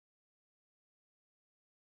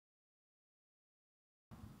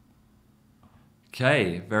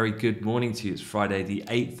Okay, very good morning to you. It's Friday the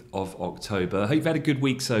 8th of October. I hope you've had a good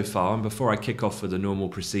week so far. And before I kick off with the normal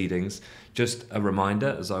proceedings, just a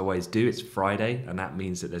reminder, as I always do, it's Friday, and that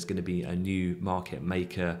means that there's going to be a new Market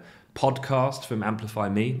Maker podcast from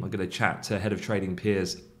AmplifyME. I'm going to chat to Head of Trading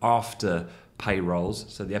peers after payrolls.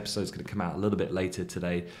 So the episode's going to come out a little bit later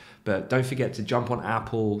today. But don't forget to jump on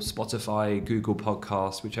Apple, Spotify, Google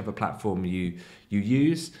Podcasts, whichever platform you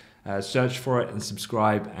use. Search for it and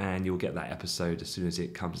subscribe, and you'll get that episode as soon as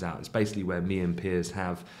it comes out. It's basically where me and peers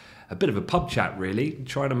have a bit of a pub chat, really,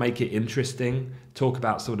 trying to make it interesting, talk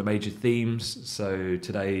about some of the major themes. So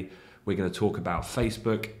today we're going to talk about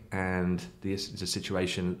Facebook and the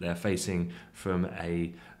situation that they're facing from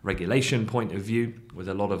a regulation point of view, with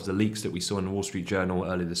a lot of the leaks that we saw in the Wall Street Journal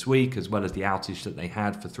earlier this week, as well as the outage that they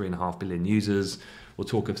had for 3.5 billion users. We'll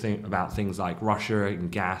talk about things like Russia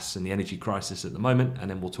and gas and the energy crisis at the moment, and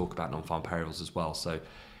then we'll talk about non-farm payrolls as well. So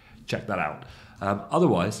check that out.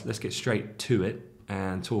 Otherwise, let's get straight to it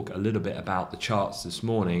and talk a little bit about the charts this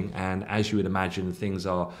morning. And as you would imagine, things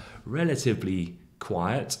are relatively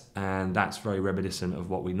quiet, and that's very reminiscent of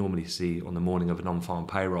what we normally see on the morning of non-farm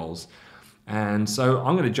payrolls. And so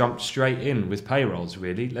I'm going to jump straight in with payrolls,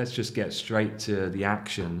 really. Let's just get straight to the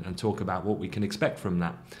action and talk about what we can expect from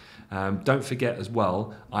that. Don't forget as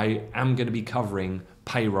well, I am going to be covering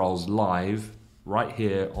payrolls live right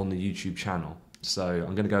here on the YouTube channel. So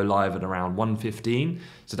I'm going to go live at around 1:15.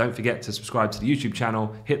 So don't forget to subscribe to the YouTube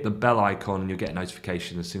channel, hit the bell icon, and you'll get a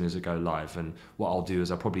notification as soon as I go live. And what I'll do is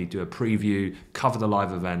I'll probably do a preview, cover the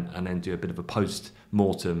live event, and then do a bit of a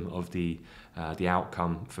post-mortem of the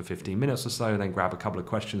outcome for 15 minutes or so, and then grab a couple of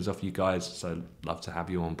questions off you guys. So love to have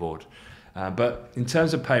you on board. But in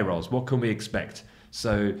terms of payrolls, what can we expect?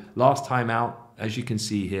 So last time out, as you can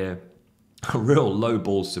see here, a real low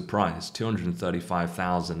ball surprise,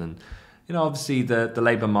 235,000. And obviously the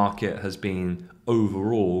labour market has been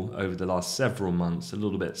overall over the last several months a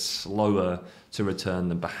little bit slower to return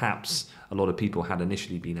than perhaps a lot of people had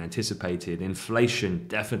initially been anticipated. Inflation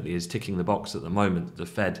definitely is ticking the box at the moment. The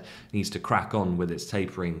Fed needs to crack on with its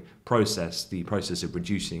tapering process, the process of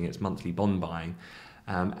reducing its monthly bond buying.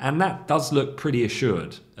 And that does look pretty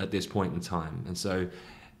assured at this point in time. And so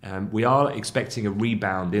we are expecting a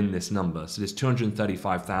rebound in this number. So this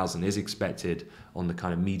 235,000 is expected on the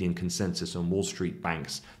kind of median consensus on Wall Street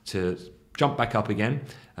banks to jump back up again.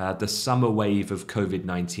 The summer wave of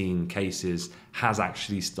COVID-19 cases has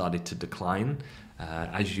actually started to decline.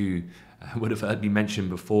 As you would have heard me mention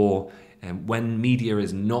before, when media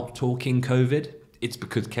is not talking COVID, it's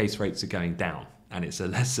because case rates are going down. And it's a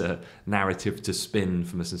lesser narrative to spin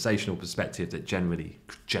from a sensational perspective that generally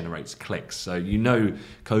generates clicks. So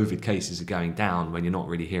COVID cases are going down when you're not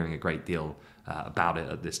really hearing a great deal about it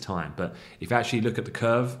at this time. But if you actually look at the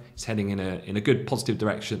curve, it's heading in a good positive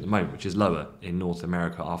direction at the moment, which is lower in North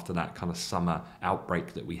America after that kind of summer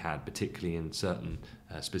outbreak that we had, particularly in certain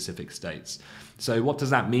specific states. So what does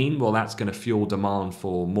that mean? Well, that's going to fuel demand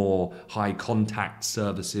for more high contact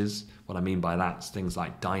services. What I mean by that is things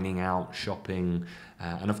like dining out, shopping,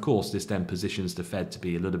 and of course this then positions the Fed to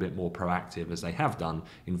be a little bit more proactive, as they have done,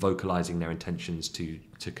 in vocalizing their intentions to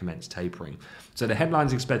commence tapering. So the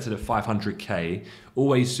headline's expected at 500k.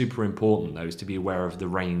 Always super important though is to be aware of the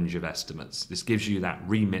range of estimates. This gives you that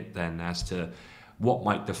remit then as to what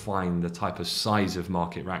might define the type of size of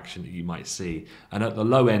market reaction that you might see. And at the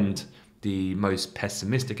low end, the most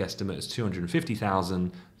pessimistic estimate is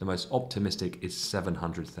 250,000. The most optimistic is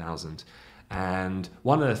 700,000. And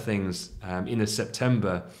one of the things in this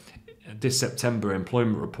September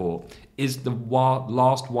employment report is the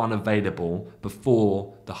last one available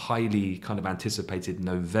before the highly kind of anticipated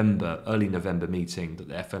early November meeting that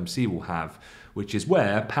the FMC will have, which is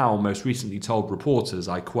where Powell most recently told reporters,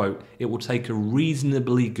 I quote, "It will take a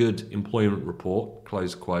reasonably good employment report,"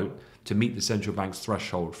 close quote, "to meet the central bank's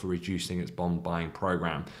threshold for reducing its bond buying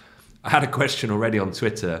program." I had a question already on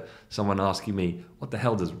Twitter, someone asking me, what the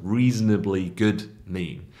hell does reasonably good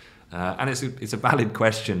mean? And it's a valid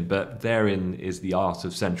question, but therein is the art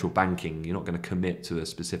of central banking. You're not going to commit to a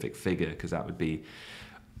specific figure because that would be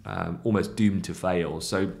almost doomed to fail.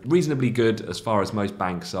 So reasonably good, as far as most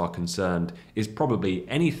banks are concerned, is probably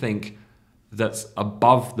anything that's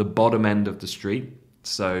above the bottom end of the street.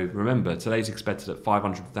 So remember, today's expected at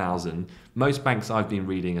 500,000. Most banks I've been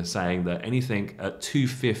reading are saying that anything at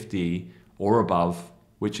 250 or above,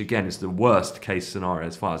 which again is the worst case scenario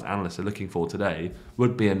as far as analysts are looking for today,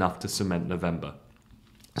 would be enough to cement November.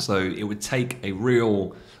 So it would take a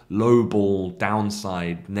real low ball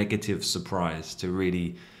downside negative surprise to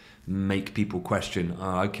really make people question,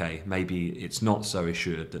 oh, okay, maybe it's not so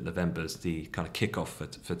assured that November's the kind of kickoff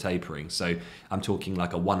for tapering. So I'm talking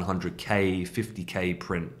like a 100k, 50k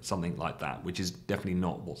print, something like that, which is definitely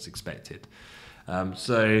not what's expected.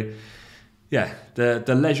 Yeah,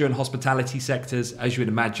 the leisure and hospitality sectors, as you would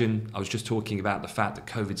imagine, I was just talking about the fact that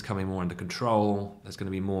COVID's coming more under control. There's going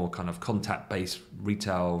to be more kind of contact-based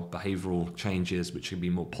retail behavioural changes, which should be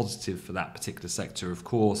more positive for that particular sector, of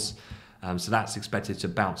course. So that's expected to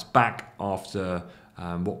bounce back after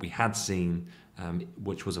what we had seen,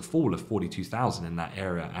 which was a fall of 42,000 in that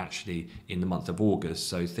area actually in the month of August.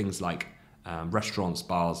 So things like restaurants,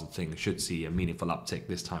 bars and things should see a meaningful uptick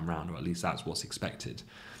this time round, or at least that's what's expected.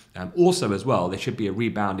 Also as well, there should be a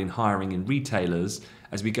rebound in hiring in retailers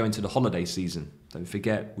as we go into the holiday season. Don't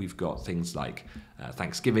forget, we've got things like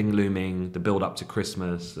Thanksgiving looming, the build up to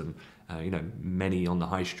Christmas, and many on the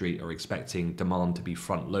high street are expecting demand to be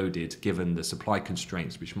front loaded given the supply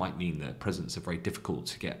constraints, which might mean that presents are very difficult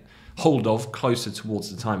to get hold of closer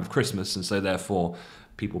towards the time of Christmas, and so therefore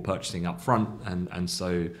people purchasing up front, and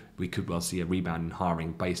so we could well see a rebound in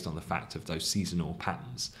hiring based on the fact of those seasonal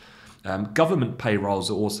patterns. Government payrolls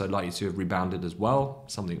are also likely to have rebounded as well,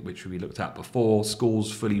 something which we looked at before.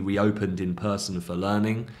 Schools fully reopened in person for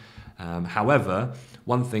learning. However,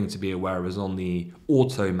 one thing to be aware of is on the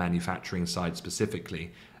auto manufacturing side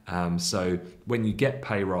specifically. So when you get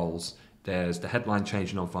payrolls, there's the headline change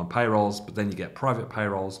in non-farm payrolls, but then you get private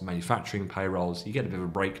payrolls, manufacturing payrolls, you get a bit of a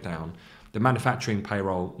breakdown. The manufacturing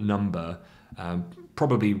payroll number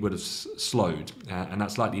probably would have slowed, and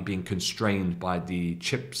that's likely being constrained by the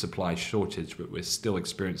chip supply shortage that we're still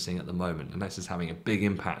experiencing at the moment, and this is having a big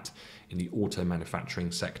impact in the auto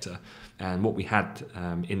manufacturing sector. And what we had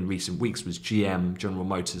in recent weeks was GM, General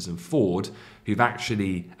Motors and Ford, who've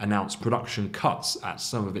actually announced production cuts at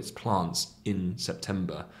some of its plants in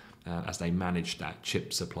September as they manage that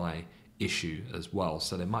chip supply issue as well.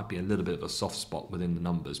 So there might be a little bit of a soft spot within the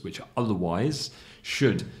numbers, which otherwise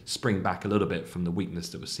should spring back a little bit from the weakness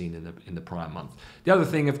that was seen in the prior month. The other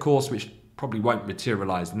thing, of course, which probably won't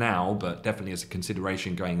materialize now, but definitely as a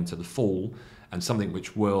consideration going into the fall, and something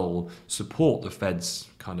which will support the Fed's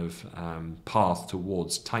kind of path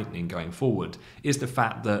towards tightening going forward, is the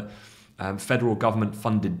fact that federal government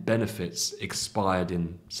funded benefits expired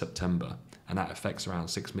in September. And that affects around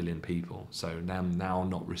 6 million people. So now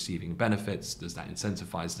not receiving benefits, does that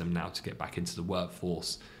incentivize them now to get back into the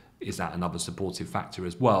workforce? Is that another supportive factor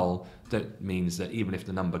as well? That means that even if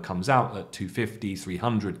the number comes out at 250,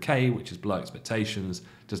 300k, which is below expectations,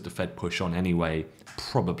 does the Fed push on anyway?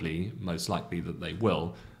 Probably, most likely that they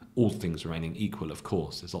will. All things remaining equal, of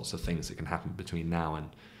course. There's lots of things that can happen between now and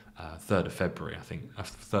 3rd of February, I think,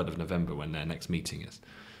 3rd of November when their next meeting is.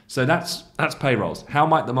 So that's payrolls. How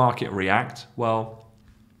might the market react? Well,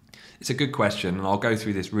 it's a good question, and I'll go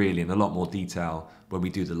through this really in a lot more detail when we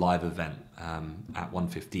do the live event at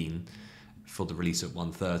 1:15 for the release at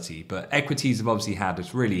 1:30. But equities have obviously had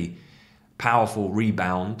this really powerful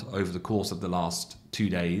rebound over the course of the last 2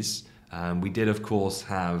 days. We did, of course,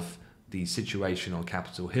 have the situation on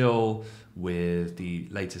Capitol Hill with the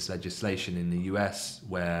latest legislation in the US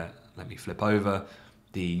where, let me flip over,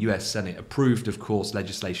 the US Senate approved, of course,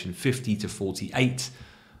 legislation 50 to 48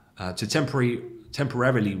 to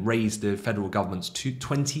temporarily raise the federal government's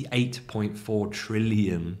 28.4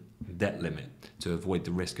 trillion debt limit to avoid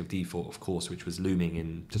the risk of default, of course, which was looming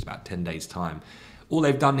in just about 10 days' time. All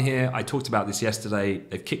they've done here, I talked about this yesterday,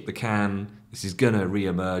 they've kicked the can. This is going to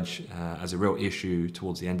re-emerge as a real issue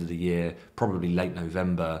towards the end of the year, probably late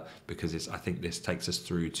November, because I think this takes us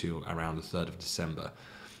through to around the 3rd of December.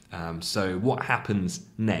 So what happens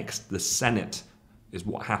next? The Senate is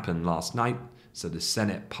what happened last night. So the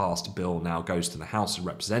Senate passed bill now goes to the House of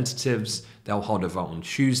Representatives. They'll hold a vote on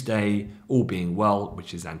Tuesday, all being well,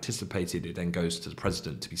 which is anticipated. It then goes to the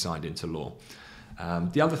President to be signed into law.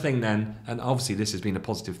 The other thing then, and obviously this has been a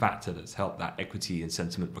positive factor that's helped that equity and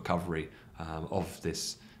sentiment recovery of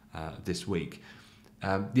this week.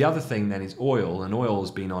 The other thing then is oil, and oil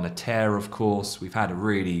has been on a tear, of course. We've had a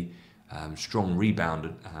really strong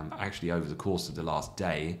rebound actually over the course of the last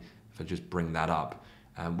day. If I just bring that up,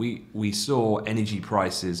 we saw energy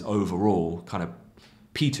prices overall kind of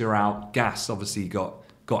peter out. Gas obviously got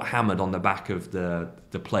hammered on the back of the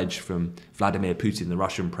pledge from Vladimir Putin, the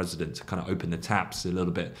Russian president, to kind of open the taps a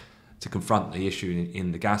little bit to confront the issue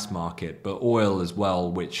in the gas market. But oil as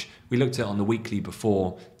well, which we looked at on the weekly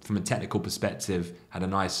before from a technical perspective, had a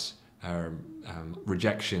nice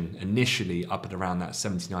rejection initially up at around that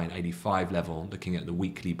 79.85 level, looking at the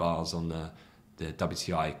weekly bars on the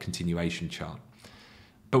WTI continuation chart.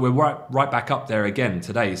 But we're right back up there again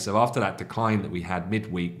today. So after that decline that we had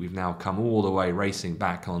midweek, we've now come all the way racing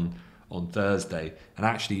back on Thursday. And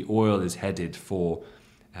actually oil is headed for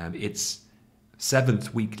its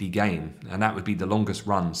 7th weekly gain. And that would be the longest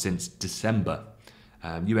run since December.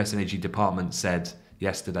 US Energy Department said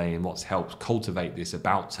yesterday, and what's helped cultivate this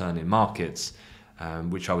about turn in markets,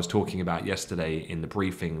 which I was talking about yesterday in the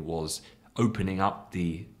briefing, was opening up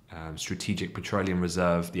the Strategic Petroleum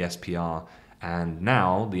Reserve, the SPR, and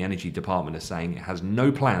now the Energy Department is saying it has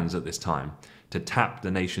no plans at this time to tap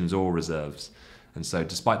the nation's oil reserves. And so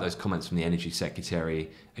despite those comments from the Energy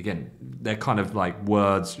Secretary, again, they're kind of like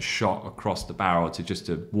words shot across the barrel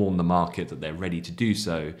to warn the market that they're ready to do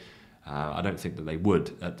so. I don't think that they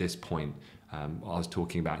would at this point. I was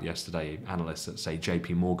talking about yesterday, analysts at, say,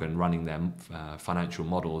 JP Morgan running their financial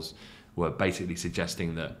models were basically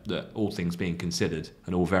suggesting that all things being considered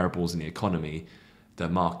and all variables in the economy, the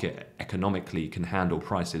market economically can handle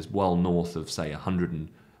prices well north of, say, 100 and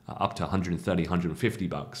up to 130, 150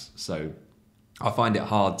 bucks. So I find it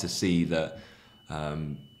hard to see that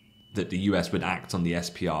that the US would act on the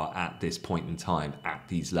SPR at this point in time at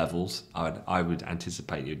these levels. I would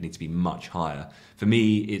anticipate it would need to be much higher. For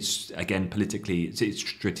me, it's, again, politically, it's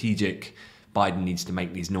strategic. Biden needs to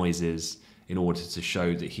make these noises in order to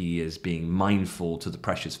show that he is being mindful to the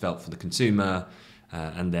pressures felt for the consumer,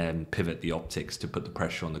 and then pivot the optics to put the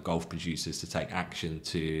pressure on the Gulf producers to take action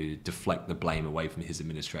to deflect the blame away from his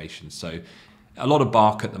administration. So a lot of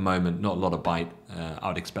bark at the moment, not a lot of bite. I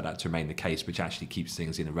would expect that to remain the case, which actually keeps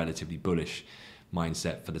things in a relatively bullish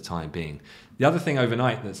mindset for the time being. The other thing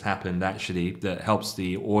overnight that's happened actually that helps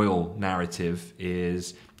the oil narrative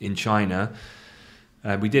is in China.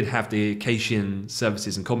 We did have the Caixin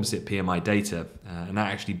Services and Composite PMI data, and that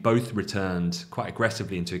actually both returned quite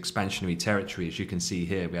aggressively into expansionary territory. As you can see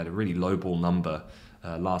here, we had a really lowball number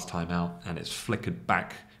last time out, and it's flickered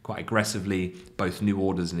back quite aggressively. Both new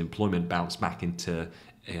orders and employment bounced back into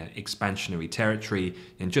expansionary territory.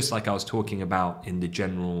 And just like I was talking about in the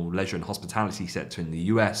general leisure and hospitality sector in the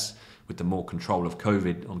US, with the more control of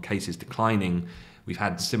COVID on cases declining, we've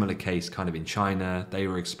had a similar case kind of in China. They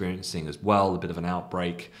were experiencing as well a bit of an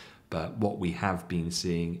outbreak. But what we have been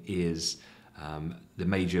seeing is the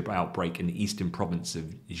major outbreak in the eastern province of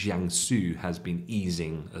Jiangsu has been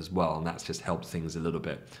easing as well. And that's just helped things a little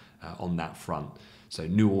bit on that front. So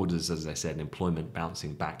new orders, as I said, employment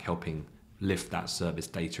bouncing back, helping lift that service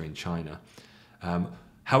data in China.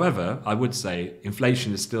 However, I would say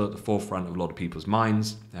inflation is still at the forefront of a lot of people's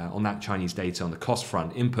minds. On that Chinese data, on the cost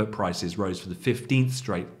front, input prices rose for the 15th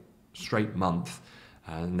straight month,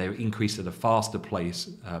 and they increased at a faster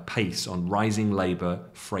pace on rising labor,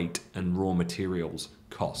 freight, and raw materials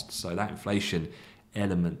costs. So that inflation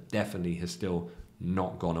element definitely has still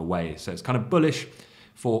not gone away. So it's kind of bullish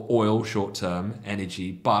for oil short-term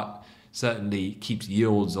energy, but certainly keeps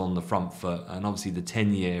yields on the front foot. And obviously the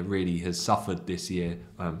 10-year really has suffered this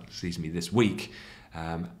week,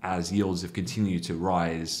 as yields have continued to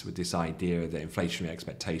rise with this idea that inflationary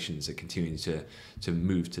expectations are continuing to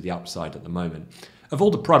move to the upside at the moment. Of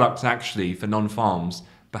all the products actually for non-farms,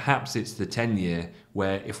 perhaps it's the 10-year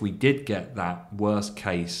where if we did get that worst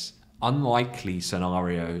case, unlikely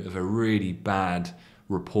scenario of a really bad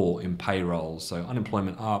report in payrolls, so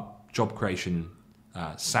unemployment up, job creation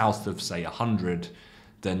south of, say, 100,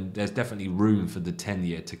 then there's definitely room for the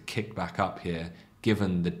 10-year to kick back up here,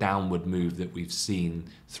 given the downward move that we've seen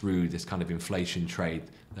through this kind of inflation trade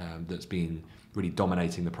that's been really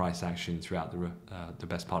dominating the price action throughout the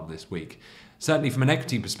best part of this week. Certainly from an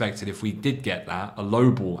equity perspective, if we did get that, a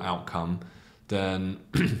lowball outcome, then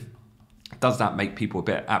does that make people a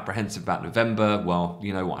bit apprehensive about November? Well,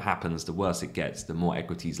 you know what happens, the worse it gets, the more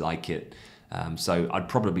equities like it. So I'd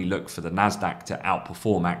probably look for the NASDAQ to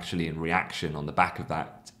outperform actually in reaction on the back of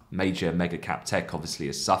that. Major mega cap tech obviously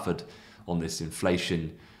has suffered on this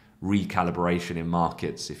inflation recalibration in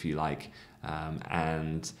markets, if you like,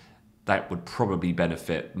 and that would probably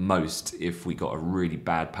benefit most if we got a really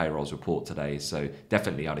bad payrolls report today. So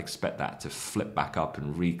definitely I'd expect that to flip back up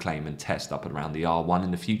and reclaim and test up and around the R1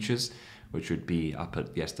 in the futures, which would be up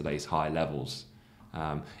at yesterday's high levels.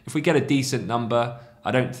 If we get a decent number, I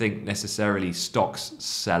don't think necessarily stocks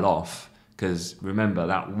sell off, because remember,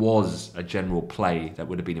 that was a general play that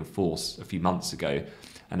would have been in force a few months ago.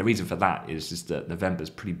 And the reason for that is just that November's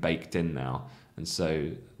pretty baked in now. And so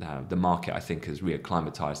the market, I think, has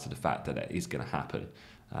reacclimatized to the fact that it is going to happen.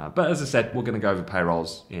 But as I said, we're going to go over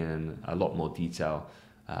payrolls in a lot more detail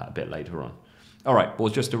a bit later on. All right, well,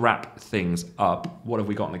 just to wrap things up, what have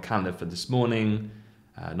we got on the calendar for this morning?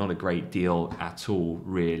 Not a great deal at all,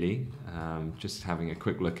 really. Just having a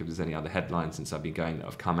quick look if there's any other headlines since I've been going that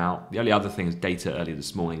have come out. The only other thing is data earlier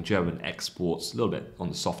this morning. German exports, a little bit on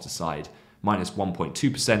the softer side, minus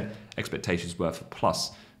 1.2%. Expectations were for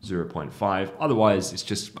plus 0.5. Otherwise, it's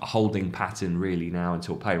just a holding pattern really now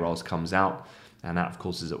until payrolls comes out. And that, of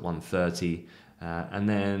course, is at 1:30. And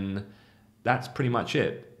then that's pretty much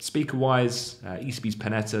it. Speaker-wise, ECB's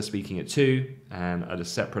Panetta speaking at 2, and at a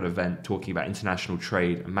separate event talking about international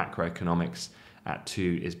trade and macroeconomics at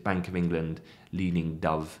 2 is Bank of England leading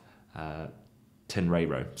Dove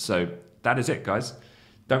Tenreiro. So that is it, guys.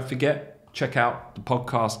 Don't forget, check out the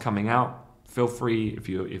podcast coming out. Feel free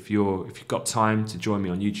if you've got time to join me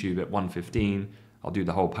on YouTube at 1:15. I'll do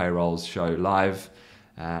the whole payrolls show live,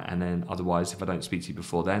 and then otherwise, if I don't speak to you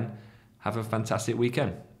before then, have a fantastic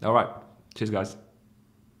weekend. All right. Cheers, guys.